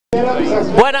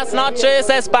Buenas noches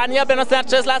España, buenas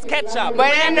noches Las Ketchup.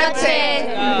 Buenas noches.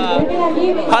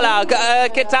 Hola,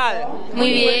 ¿qué tal?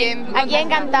 Muy bien. Aquí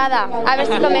encantada. A ver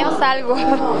si comemos algo.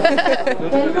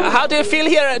 How do you feel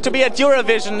here to be at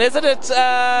Eurovision?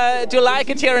 Do you like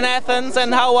it here in Athens,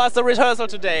 and how was the rehearsal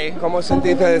today? ¿Cómo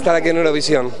sentís de estar aquí en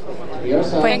Eurovisión?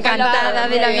 Pues encantada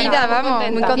de la vida,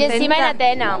 vamos, muy contenta. Y encima en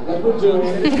Atenas.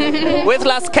 With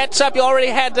Las Ketchup you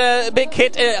already had a big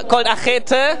hit called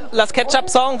Athens, Las Ketchup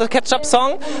song, the Ketchup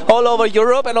song, all over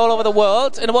Europe and all over the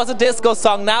world. It was a disco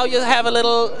song. Now you have a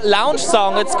little lounge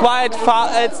song. It's quite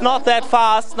it's not that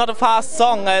fast, not a fast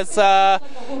song as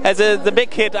the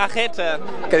big hit Athens.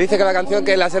 Que dice que la canción,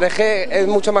 que la SRG es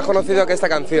mucho más conocido que esta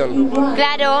canción.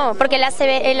 Claro, porque la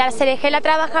SRG la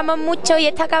trabajamos mucho y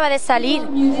esta acaba de salir.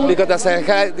 Because the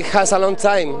SRG has a long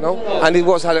time, no? And it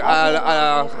was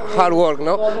a hard work,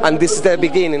 no? And this is the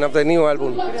beginning of the new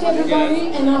album.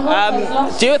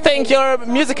 Do you think your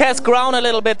music has grown a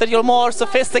little bit, that you're more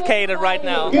sophisticated right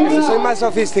now? Que si soy más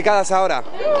sofisticadas ahora.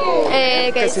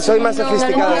 Que si soy más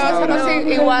sofisticadas ahora.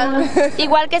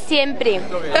 Igual que siempre.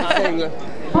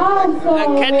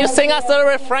 Can you sing us the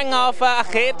refrain of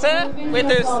Athens with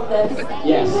this?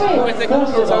 Yes.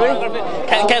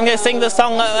 Can you sing the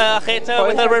song Athens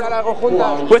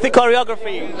with the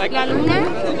choreography? Like La luna.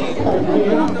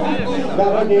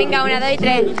 Venga, 1, 2 y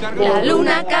 3. La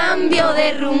luna cambió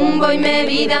de rumbo y me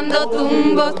vi dando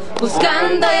tumbos,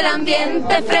 buscando el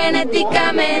ambiente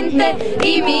frenéticamente.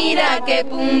 Y mira qué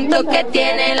punto que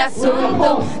tiene el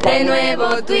asunto. De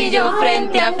nuevo tú y yo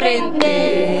frente a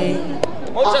frente.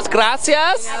 Muchas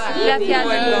gracias. Gracias.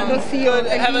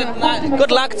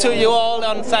 Good luck to you all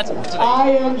on Saturday.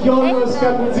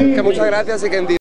 Que muchas gracias y que